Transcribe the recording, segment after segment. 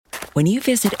When you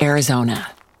visit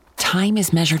Arizona, time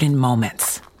is measured in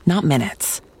moments, not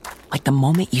minutes. Like the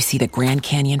moment you see the Grand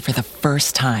Canyon for the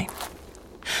first time.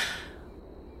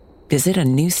 Visit a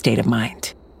new state of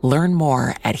mind. Learn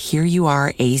more at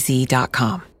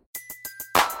hereyouareaz.com.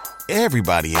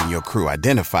 Everybody in your crew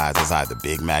identifies as either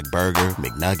Big Mac Burger,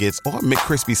 McNuggets, or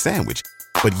McCrispy Sandwich.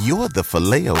 But you're the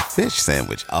Filet-O-Fish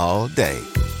Sandwich all day.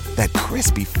 That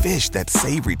crispy fish, that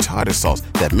savory tartar sauce,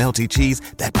 that melty cheese,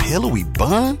 that pillowy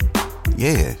bun.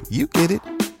 Yeah, you get it.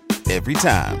 Every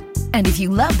time. And if you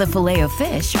love the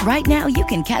Filet-O-Fish, right now you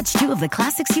can catch two of the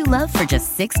classics you love for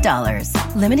just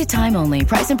 $6. Limited time only.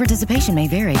 Price and participation may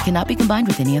vary. Cannot be combined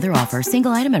with any other offer.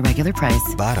 Single item at regular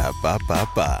price.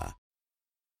 Ba-da-ba-ba-ba.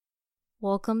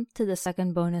 Welcome to the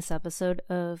second bonus episode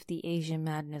of the Asian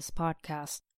Madness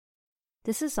podcast.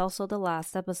 This is also the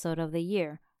last episode of the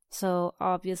year, so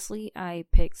obviously I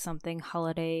picked something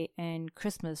holiday and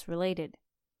Christmas related,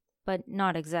 but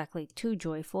not exactly too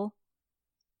joyful.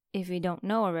 If you don't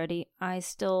know already, I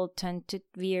still tend to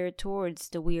veer towards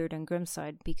the weird and grim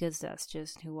side because that's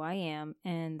just who I am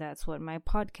and that's what my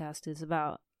podcast is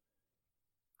about.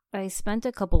 I spent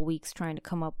a couple weeks trying to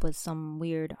come up with some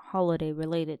weird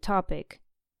holiday-related topic.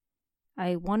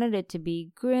 I wanted it to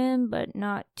be grim but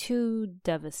not too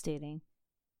devastating.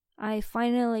 I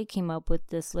finally came up with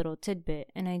this little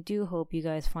tidbit and I do hope you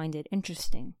guys find it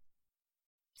interesting.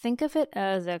 Think of it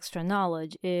as extra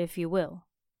knowledge, if you will.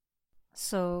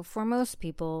 So, for most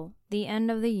people, the end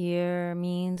of the year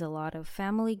means a lot of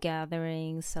family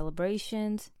gatherings,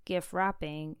 celebrations, gift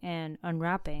wrapping and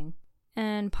unwrapping,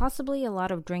 and possibly a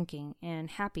lot of drinking and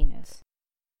happiness.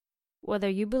 Whether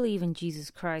you believe in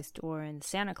Jesus Christ or in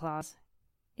Santa Claus,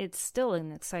 it's still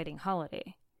an exciting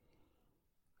holiday.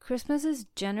 Christmas is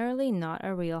generally not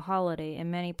a real holiday in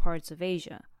many parts of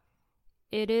Asia.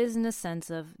 It is in the sense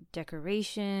of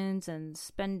decorations and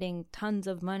spending tons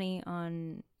of money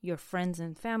on your friends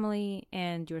and family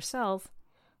and yourself,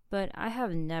 but I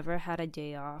have never had a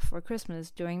day off for Christmas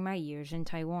during my years in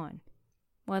Taiwan,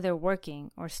 whether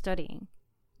working or studying,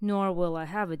 nor will I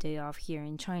have a day off here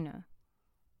in China.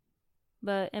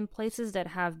 But in places that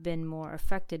have been more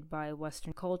affected by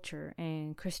Western culture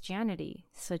and Christianity,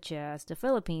 such as the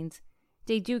Philippines,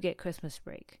 they do get Christmas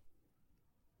break.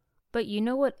 But you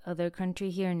know what other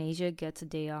country here in Asia gets a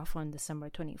day off on December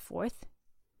 24th?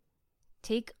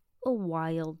 Take a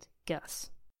wild guess.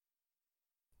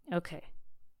 Okay,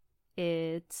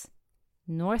 it's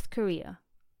North Korea.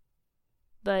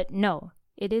 But no,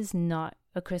 it is not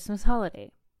a Christmas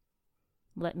holiday.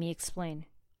 Let me explain.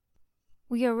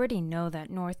 We already know that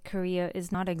North Korea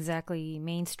is not exactly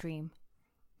mainstream.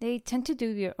 They tend to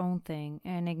do their own thing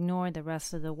and ignore the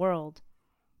rest of the world.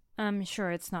 I'm sure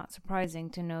it's not surprising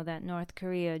to know that North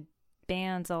Korea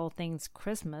bans all things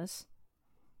Christmas,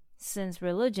 since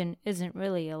religion isn't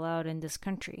really allowed in this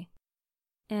country,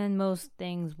 and most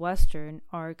things Western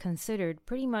are considered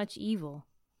pretty much evil.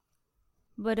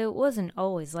 But it wasn't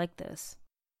always like this.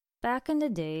 Back in the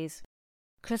days,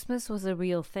 Christmas was a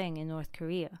real thing in North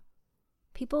Korea.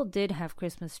 People did have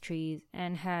Christmas trees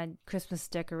and had Christmas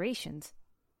decorations.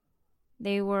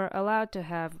 They were allowed to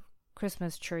have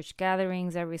Christmas church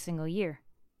gatherings every single year.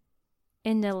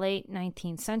 In the late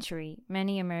 19th century,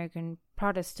 many American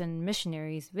Protestant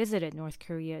missionaries visited North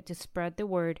Korea to spread the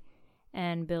word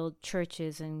and build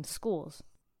churches and schools.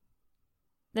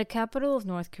 The capital of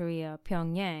North Korea,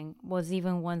 Pyongyang, was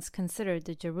even once considered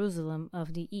the Jerusalem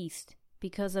of the East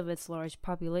because of its large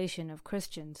population of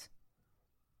Christians.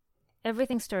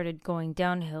 Everything started going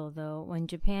downhill, though, when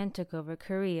Japan took over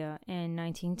Korea in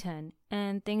 1910,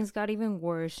 and things got even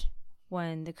worse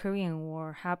when the Korean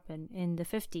War happened in the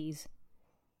 50s.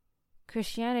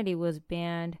 Christianity was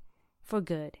banned for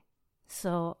good,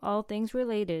 so all things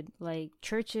related, like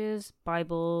churches,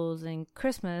 Bibles, and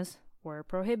Christmas, were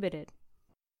prohibited.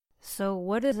 So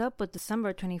what is up with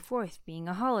December 24th being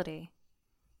a holiday?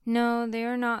 No, they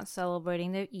are not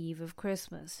celebrating the eve of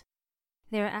Christmas.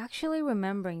 They are actually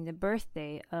remembering the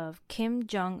birthday of Kim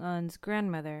Jong-un's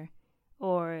grandmother,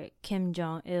 or Kim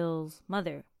Jong-il's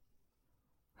mother.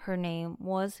 Her name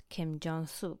was Kim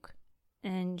Jong-suk,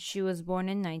 and she was born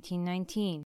in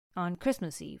 1919, on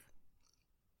Christmas Eve.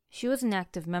 She was an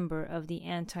active member of the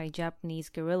anti-Japanese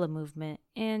guerrilla movement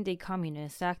and a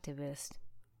communist activist.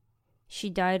 She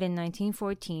died in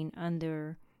 1914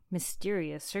 under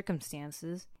mysterious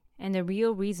circumstances, and the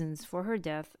real reasons for her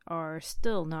death are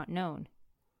still not known.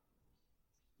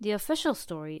 The official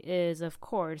story is, of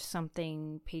course,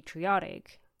 something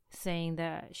patriotic, saying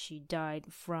that she died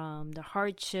from the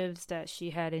hardships that she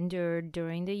had endured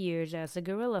during the years as a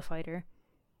guerrilla fighter.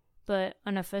 But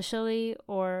unofficially,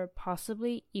 or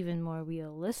possibly even more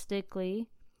realistically,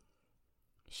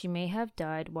 she may have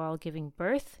died while giving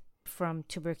birth from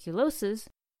tuberculosis,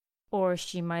 or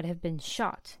she might have been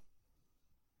shot.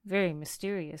 Very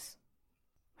mysterious.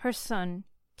 Her son,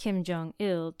 Kim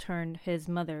Jong-il, turned his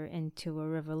mother into a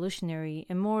revolutionary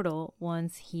immortal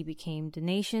once he became the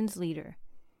nation's leader.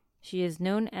 She is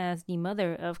known as the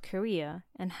Mother of Korea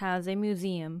and has a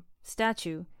museum,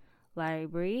 statue,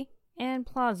 library, and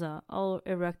plaza all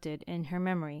erected in her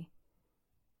memory.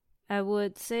 I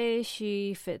would say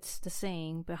she fits the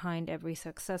saying behind every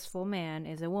successful man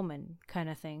is a woman kind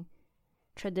of thing.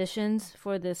 Traditions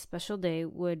for this special day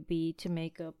would be to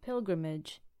make a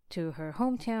pilgrimage to her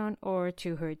hometown or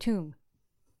to her tomb.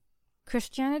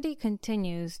 Christianity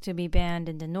continues to be banned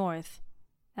in the North,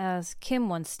 as Kim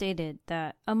once stated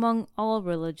that among all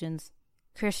religions,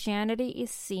 Christianity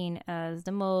is seen as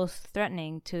the most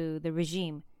threatening to the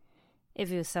regime. If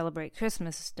you celebrate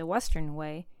Christmas the Western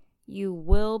way, you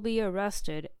will be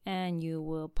arrested and you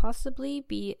will possibly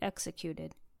be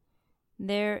executed.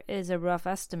 There is a rough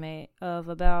estimate of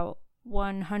about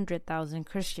 100,000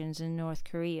 Christians in North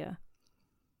Korea,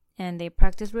 and they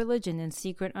practice religion in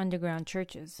secret underground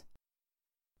churches.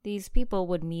 These people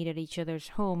would meet at each other's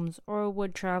homes or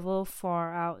would travel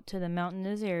far out to the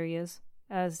mountainous areas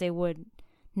as they would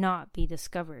not be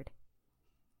discovered.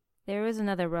 There is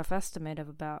another rough estimate of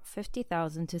about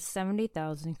 50,000 to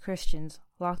 70,000 Christians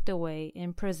locked away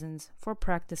in prisons for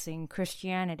practicing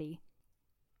Christianity.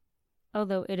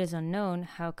 Although it is unknown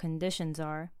how conditions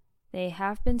are, they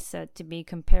have been said to be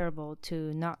comparable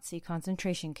to Nazi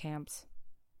concentration camps.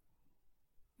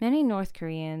 Many North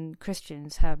Korean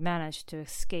Christians have managed to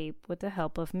escape with the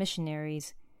help of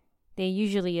missionaries. They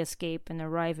usually escape and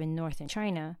arrive in northern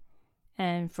China,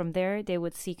 and from there they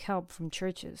would seek help from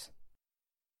churches.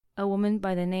 A woman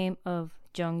by the name of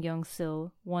Jung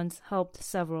Young-sil once helped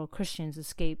several Christians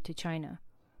escape to China,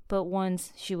 but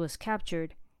once she was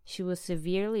captured, she was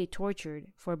severely tortured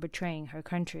for betraying her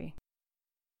country.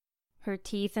 Her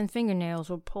teeth and fingernails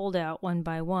were pulled out one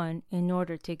by one in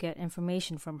order to get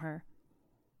information from her.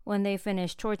 When they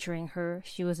finished torturing her,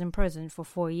 she was imprisoned for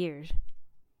 4 years.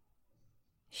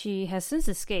 She has since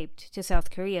escaped to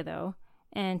South Korea, though,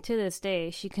 and to this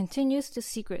day she continues to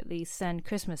secretly send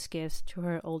Christmas gifts to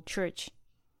her old church.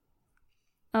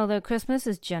 Although Christmas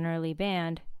is generally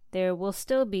banned, there will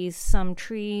still be some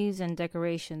trees and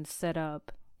decorations set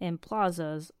up in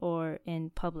plazas or in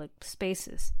public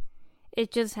spaces.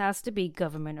 It just has to be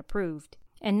government approved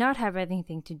and not have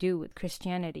anything to do with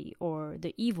Christianity or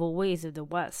the evil ways of the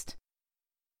West.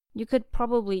 You could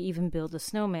probably even build a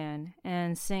snowman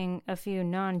and sing a few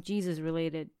non-Jesus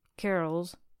related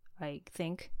carols, I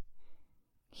think.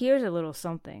 Here's a little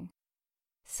something.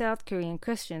 South Korean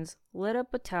Christians lit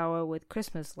up a tower with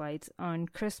Christmas lights on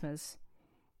Christmas,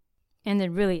 and it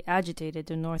really agitated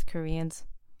the North Koreans.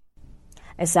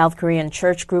 A South Korean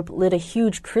church group lit a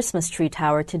huge Christmas tree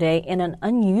tower today in an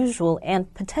unusual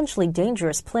and potentially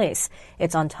dangerous place.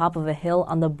 It's on top of a hill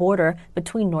on the border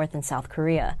between North and South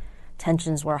Korea.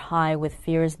 Tensions were high with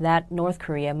fears that North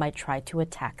Korea might try to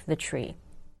attack the tree.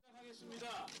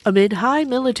 Amid high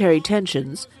military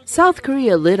tensions, South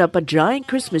Korea lit up a giant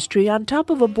Christmas tree on top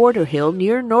of a border hill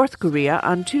near North Korea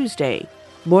on Tuesday.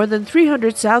 More than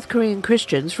 300 South Korean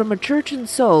Christians from a church in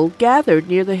Seoul gathered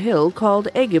near the hill called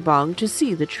Aegyeobang to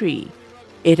see the tree.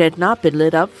 It had not been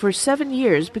lit up for 7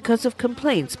 years because of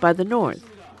complaints by the North.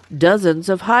 Dozens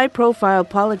of high-profile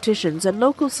politicians and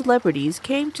local celebrities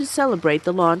came to celebrate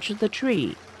the launch of the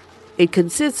tree. It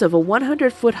consists of a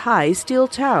 100-foot-high steel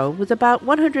tower with about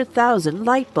 100,000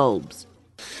 light bulbs.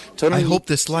 I hope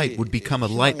this light would become a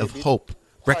light of hope,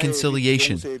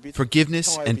 reconciliation,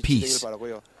 forgiveness, and peace.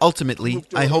 Ultimately,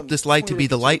 I hope this light to be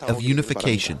the light of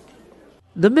unification.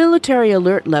 The military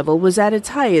alert level was at its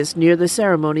highest near the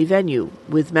ceremony venue,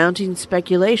 with mounting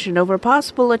speculation over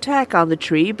possible attack on the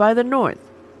tree by the North.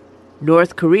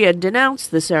 North Korea denounced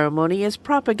the ceremony as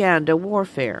propaganda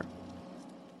warfare.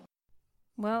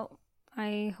 Well,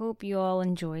 I hope you all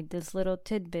enjoyed this little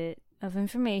tidbit of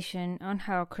information on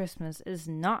how Christmas is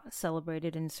not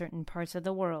celebrated in certain parts of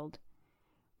the world.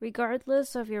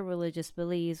 Regardless of your religious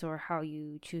beliefs or how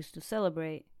you choose to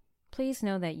celebrate, please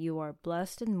know that you are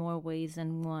blessed in more ways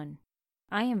than one.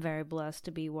 I am very blessed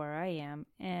to be where I am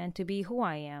and to be who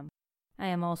I am. I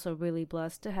am also really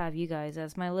blessed to have you guys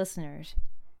as my listeners.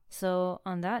 So,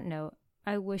 on that note,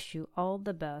 I wish you all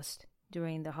the best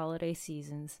during the holiday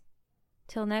seasons.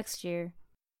 Till next year.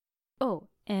 Oh,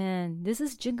 and this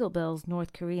is Jingle Bells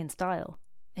North Korean style.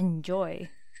 Enjoy!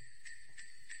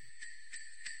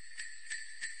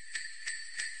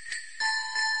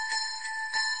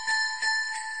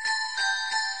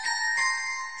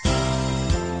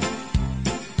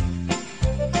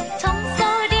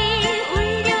 종소리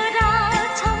울려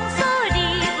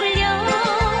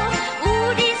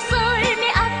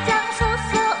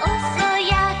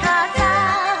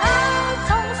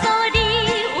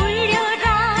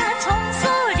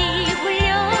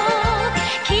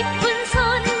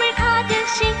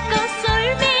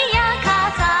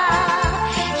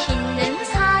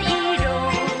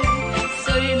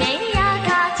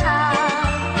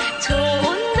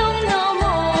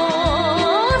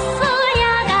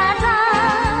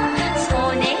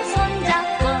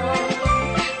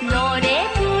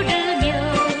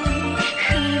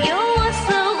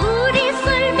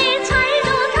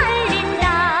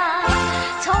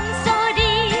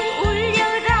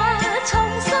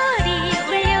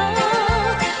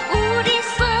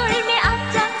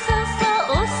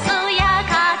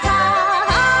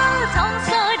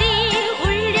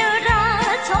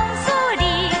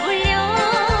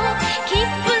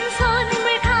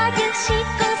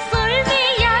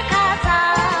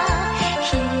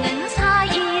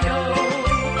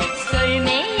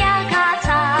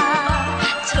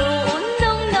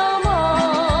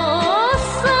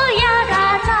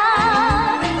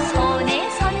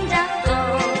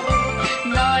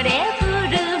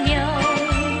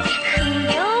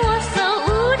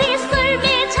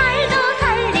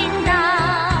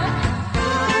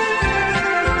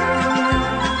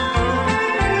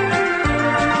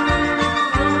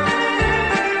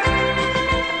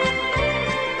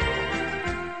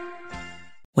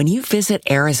When you visit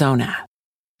Arizona,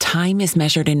 time is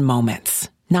measured in moments,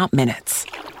 not minutes.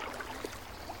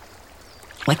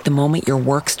 Like the moment your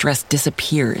work stress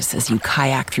disappears as you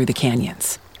kayak through the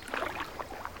canyons.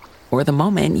 Or the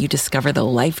moment you discover the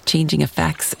life-changing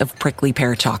effects of prickly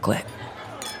pear chocolate.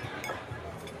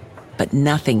 But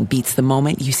nothing beats the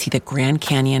moment you see the Grand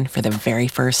Canyon for the very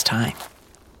first time.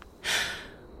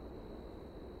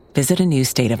 Visit a new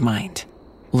state of mind.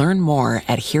 Learn more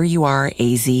at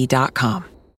hereyouareaz.com.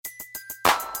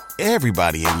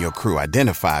 Everybody in your crew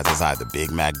identifies as either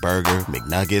Big Mac Burger,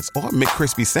 McNuggets, or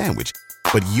McCrispy Sandwich.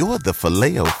 But you're the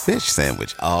Filet-O-Fish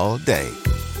Sandwich all day.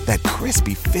 That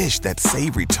crispy fish, that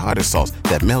savory tartar sauce,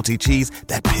 that melty cheese,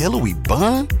 that pillowy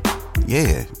bun.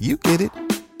 Yeah, you get it.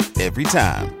 Every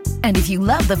time. And if you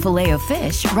love the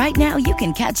Filet-O-Fish, right now you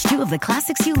can catch two of the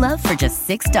classics you love for just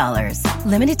 $6.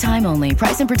 Limited time only.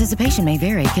 Price and participation may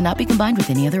vary. Cannot be combined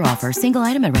with any other offer. Single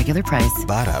item at regular price.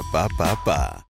 Ba-da-ba-ba-ba.